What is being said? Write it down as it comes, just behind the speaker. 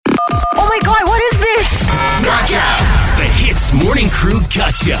my god, what is this? Gotcha! The HITZ Morning Crew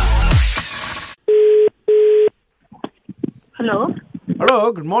Gotcha. Hello?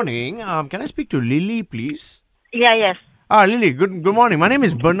 Hello, good morning. Can I speak to Lily, please? Yes. Lily, good morning. My name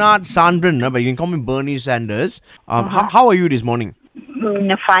is Bernard Sandran, but you can call me Bernie Sanders. How are you this morning?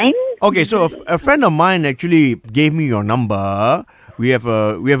 Fine. Okay, so a friend of mine actually gave me your number. We have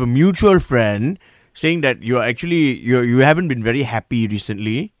a mutual friend saying that you haven't been very happy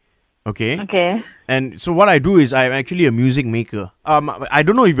recently. Okay. And so what I do is I'm actually a music maker. I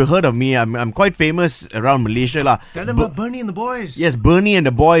don't know if you heard of me. I'm quite famous around Malaysia lah. Tell them about Bernie and the Boys. Yes, Bernie and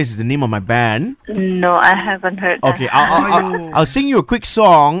the Boys is the name of my band. No, I haven't heard that. Okay, I'll sing you a quick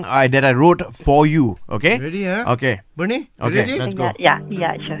song that I wrote for you. Okay. Ready, huh? Okay. Bernie? Okay, Ready? let's go.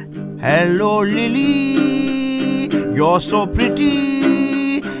 Yeah, sure. Hello, Lily, you're so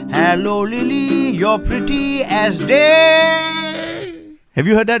pretty. Hello, Lily, you're pretty as day. Have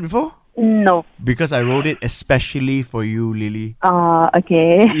you heard that before? No. Because I wrote it especially for you, Lily.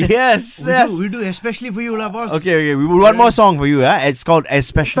 Okay. Yes. We do especially for you, lah, boss. Okay. We will one more song for you. It's called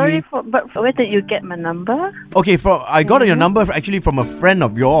Especially. Sorry, but where did you get my number? Okay, I got your number actually from a friend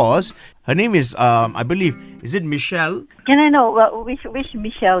of yours. Her name is, I believe, is it Michelle? Can I know which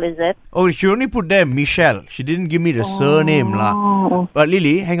Michelle is it? Oh, she only put there Michelle. She didn't give me the surname lah. But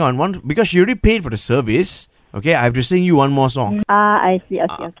Lily, hang on, because she already paid for the service. Okay, I have to sing you one more song. I see.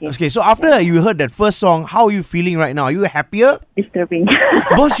 Okay. Okay, so after you heard that first song, how are you feeling right now? Are you happier? Disturbing.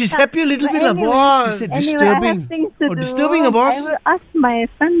 Boss, she's happy a little bit, lah, boss. You said Anyway, disturbing. I have things to do. Disturbing, boss. I will ask my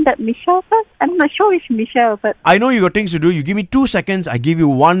friend that Michelle first. I'm not sure which Michelle, but... I know you got things to do. You give me 2 seconds, I give you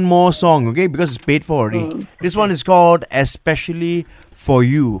one more song, okay? Because it's paid for already. This one is called Especially For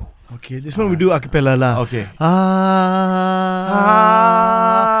You. Okay, this one we do a cappella lah. Okay.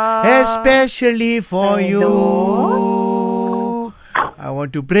 Especially for you. I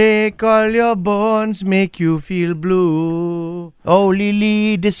want to break all your bones, make you feel blue. Oh,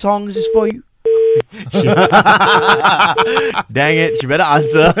 Lily, this song is for you. Dang it, she better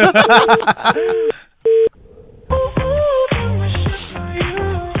answer.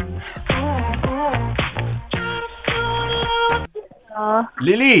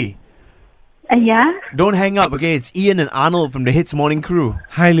 Lily, Yeah? don't hang up, okay? It's Ian and Arnold from the HITZ Morning Crew.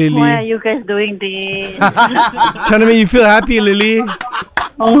 Hi, Lily. Why are you guys doing this? Trying to make you feel happy, Lily.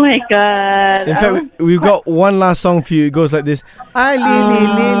 Oh my god. In fact, we've got one last song for you. It goes like this. I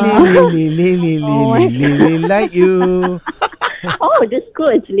Lily, like you. Oh, that's cool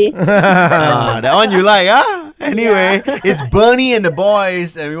actually. That one you like, huh? Anyway, it's Bernie and the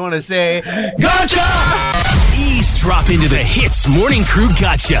Boys, and we want to say, Gotcha! Eavesdrop into the HITZ Morning Crew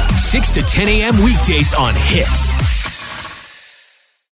Gotcha. 6 to 10 a.m. weekdays on HITZ.